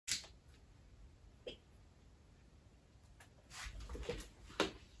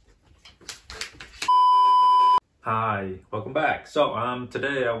Hi, welcome back. So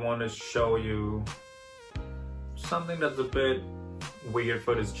today I want to show you something that's a bit weird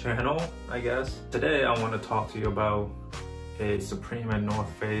for this channel, I guess. Today I want to talk to you about a Supreme and North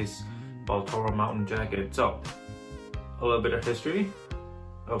Face Baltoro mountain jacket. So a little bit of history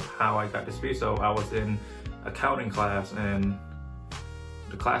of how I got this piece. So I was in accounting class and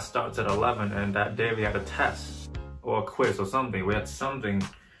the class starts at 11, and that day we had a test or a quiz or something. We had something.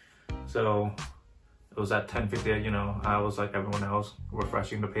 So it was at 10:58, you know, I was like everyone else,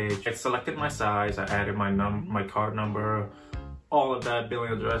 refreshing the page. I selected my size, I added my card number, all of that,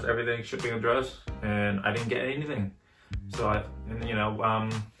 billing address, everything, shipping address, and I didn't get anything. So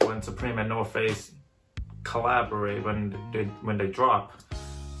when Supreme and North Face collaborate, when they drop,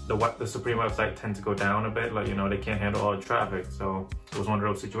 the Supreme website tends to go down a bit, like, you know, they can't handle all the traffic. So it was one of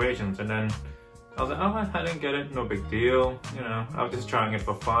those situations. And then I was like, oh, I didn't get it, no big deal. You know, I was just trying it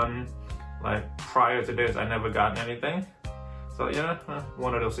for fun. Like prior to this, I never gotten anything. So yeah,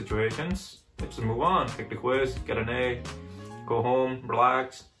 one of those situations. Let's move on, take the quiz, get an A, go home,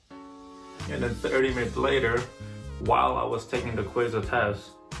 relax. And then 30 minutes later, while I was taking the quiz or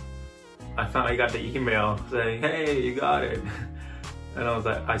test, I finally got the email saying, hey, you got it. And I was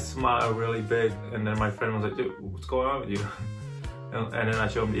like, I smiled really big. And then my friend was like, dude, what's going on with you? And then I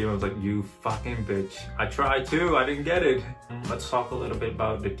showed him the email. I was like, you fucking bitch. I tried too, I didn't get it. Let's talk a little bit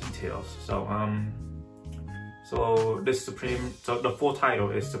about the details. So this Supreme, so the full title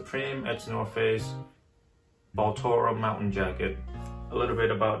is Supreme x North Face Baltoro mountain jacket. A little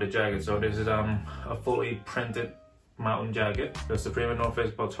bit about the jacket. So this is a fully printed mountain jacket. The Supreme and North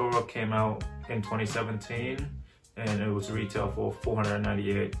Face Baltoro came out in 2017 and it was retail for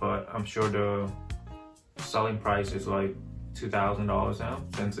 $498, but I'm sure the selling price is like $2,000 now,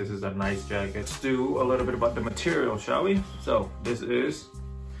 since this is a nice jacket. Let's do a little bit about the material, shall we? So this is,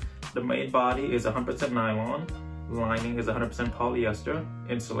 the main body is 100% nylon, lining is 100% polyester,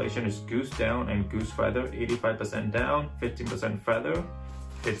 insulation is goose down and goose feather, 85% down, 15% feather.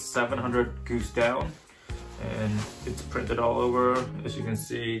 It's 700 goose down, and it's printed all over. As you can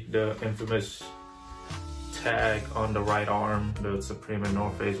see, the infamous tag on the right arm, the Supreme and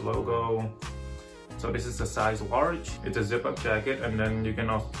North Face logo. So this is a size large. It's a zip up jacket, and then you can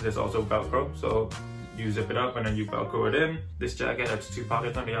also, there's also Velcro. So you zip it up and then you Velcro it in. This jacket has 2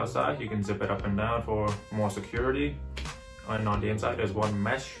 pockets on the outside. You can zip it up and down for more security. And on the inside, there's one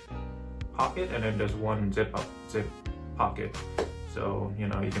mesh pocket, and then there's one zip pocket. So, you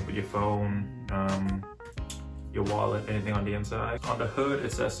know, you can put your phone, your wallet, anything on the inside. On the hood,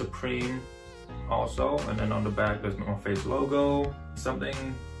 it says Supreme also, and then on the back, there's North Face logo.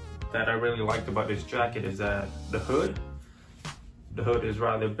 Something that I really liked about this jacket is that the hood is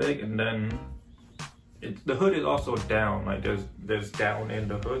rather big, and then the hood is also down. Like there's down in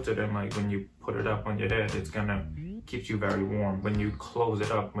the hood, so then like when you put it up on your head, it's gonna keeps you very warm. When you close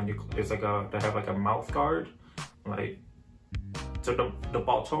it up, it's like they have like a mouth guard, like. So the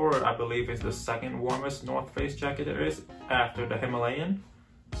Baltoro, I believe, is the second warmest North Face jacket there is after the Himalayan.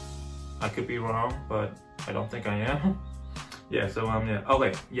 I could be wrong, but I don't think I am. Yeah, so yeah,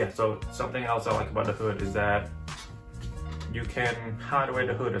 okay, yeah, so something else I like about the hood is that you can hide away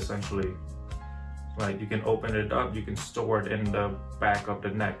the hood essentially. Like you can open it up, you can store it in the back of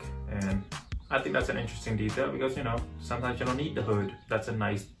the neck, and I think that's an interesting detail because, you know, sometimes you don't need the hood. That's a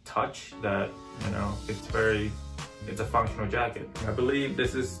nice touch that, you know, it's a functional jacket. I believe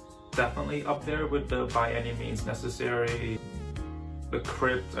this is definitely up there with the By Any Means Necessary, the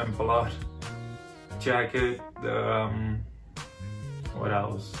Crypt and Blood jacket, what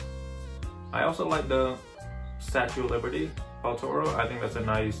else? I also like the Statue of Liberty Baltoro. I think that's a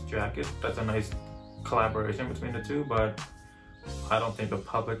nice jacket. That's a nice collaboration between the two, but I don't think the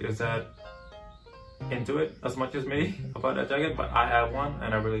public is that into it as much as me about that jacket, but I have one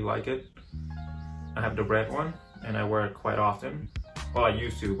and I really like it. I have the red one and I wear it quite often. Well, I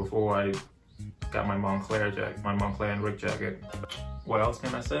used to before I got my Montclair and Rick jacket. What else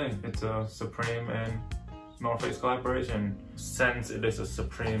can I say? It's a Supreme and North Face collaboration. Since it is a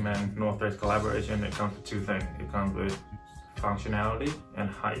Supreme and North Face collaboration, it comes with 2 things. It comes with functionality and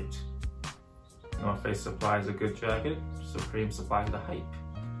height. North Face supplies a good jacket, Supreme supplies the hype.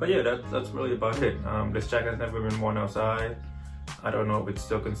 But yeah, that's really about it. This jacket has never been worn outside. I don't know if it's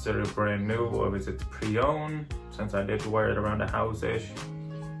still considered brand new or if it's pre-owned, since I did wear it around the house-ish.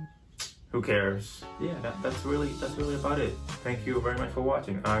 Who cares? Yeah, that's really about it. Thank you very much for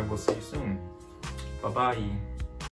watching. I will see you soon. Bye-bye.